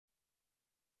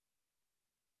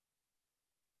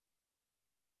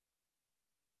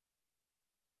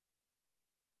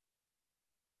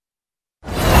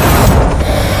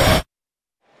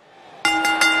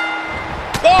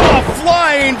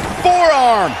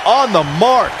forearm on the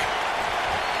mark.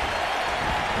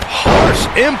 Harsh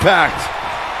impact.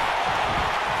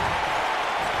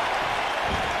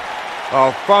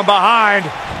 Oh, from behind.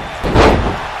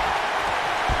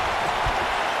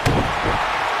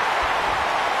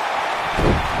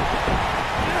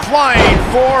 Flying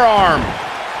forearm.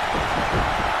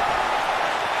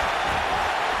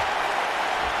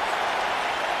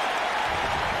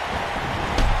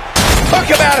 Took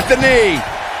him out at the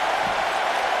knee.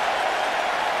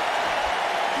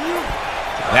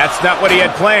 That's not what he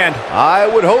had planned. I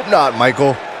would hope not,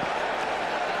 Michael.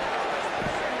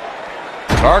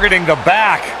 Targeting the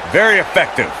back. Very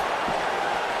effective.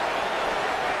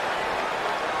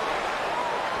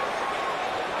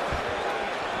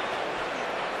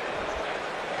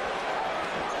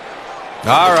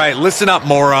 All right, listen up,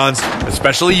 morons.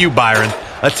 Especially you, Byron.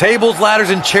 A tables, ladders,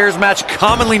 and chairs match,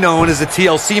 commonly known as a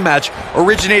TLC match,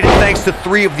 originated thanks to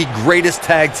three of the greatest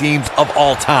tag teams of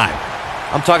all time.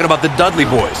 I'm talking about the Dudley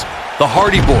Boys, the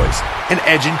Hardy Boys, and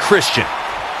Edge and Christian.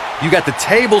 You got the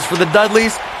tables for the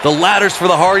Dudleys, the ladders for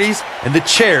the Hardys, and the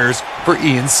chairs for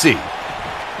E&C.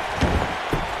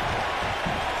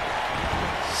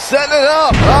 Setting it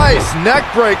up. Nice neck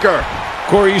breaker.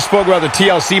 Corey, you spoke about the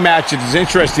TLC match. It is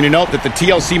interesting to note that the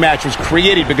TLC match was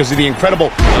created because of the incredible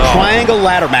triangle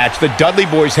ladder match the Dudley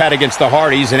Boys had against the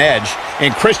Hardys and Edge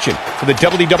and Christian for the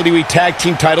WWE Tag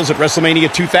Team titles at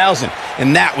WrestleMania 2000.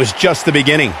 And that was just the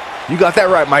beginning. You got that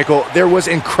right, Michael. There was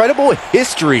incredible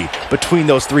history between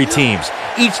those three teams.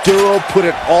 Each duo put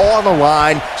it all on the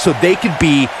line so they could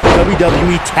be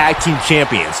WWE Tag Team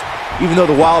Champions. Even though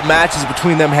the wild matches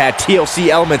between them had TLC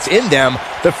elements in them,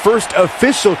 the first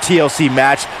official TLC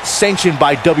match sanctioned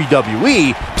by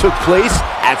WWE took place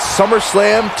at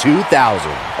SummerSlam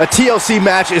 2000. A TLC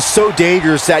match is so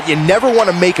dangerous that you never want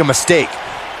to make a mistake.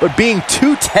 But being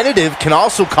too tentative can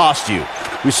also cost you.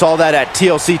 We saw that at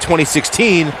TLC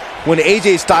 2016 when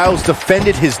AJ Styles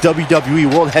defended his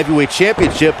WWE World Heavyweight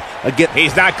Championship against...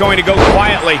 He's not going to go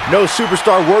quietly. No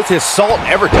superstar worth his salt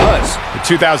ever does. The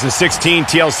 2016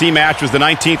 TLC match was the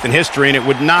 19th in history, and it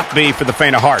would not be for the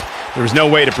faint of heart. There was no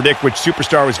way to predict which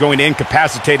superstar was going to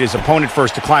incapacitate his opponent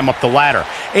first to climb up the ladder.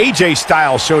 AJ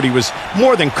Styles showed he was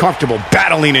more than comfortable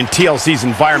battling in TLC's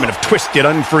environment of twisted,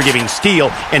 unforgiving steel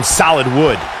and solid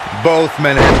wood. Both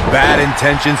men had bad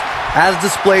intentions, as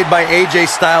displayed by AJ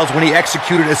Styles when he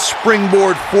executed a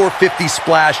springboard 450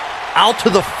 splash out to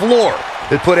the floor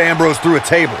that put Ambrose through a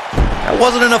table. That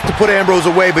wasn't enough to put Ambrose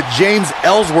away, but James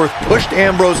Ellsworth pushed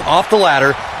Ambrose off the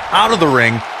ladder, out of the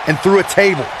ring, and through a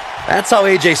table. That's how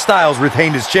AJ Styles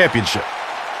retained his championship.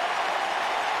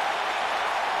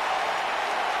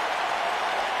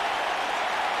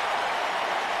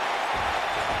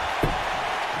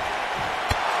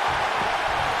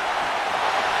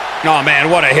 Oh, man,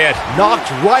 what a hit.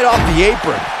 Knocked right off the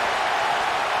apron.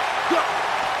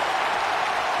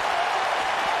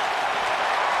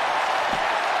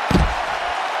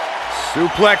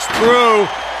 Suplex through.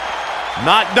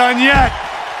 Not done yet.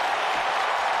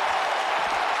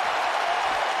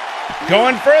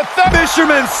 Going for a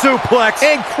fisherman suplex.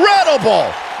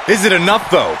 Incredible. Is it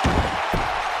enough, though?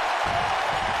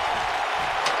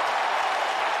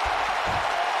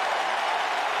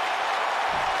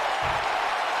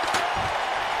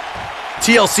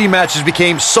 TLC matches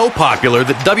became so popular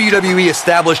that WWE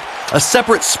established a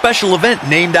separate special event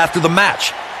named after the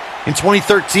match. In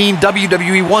 2013,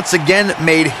 WWE once again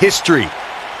made history.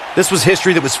 This was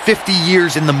history that was 50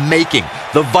 years in the making.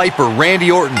 The Viper, Randy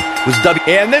Orton, was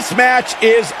And this match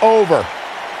is over.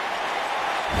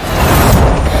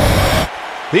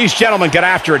 These gentlemen get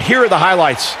after it. Here are the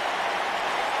highlights.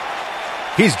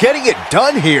 He's getting it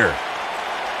done here.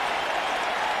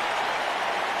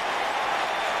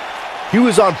 He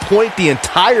was on point the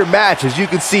entire match, as you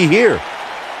can see here.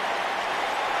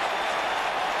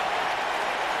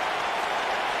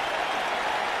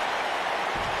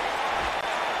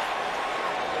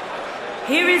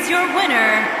 Here is your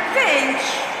winner, Finch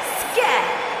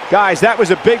Scat. Guys, that was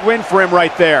a big win for him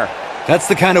right there. That's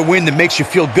the kind of win that makes you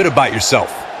feel good about yourself.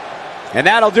 And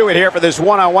that'll do it here for this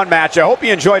one-on-one match. I hope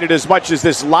you enjoyed it as much as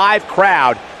this live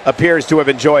crowd appears to have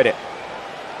enjoyed it.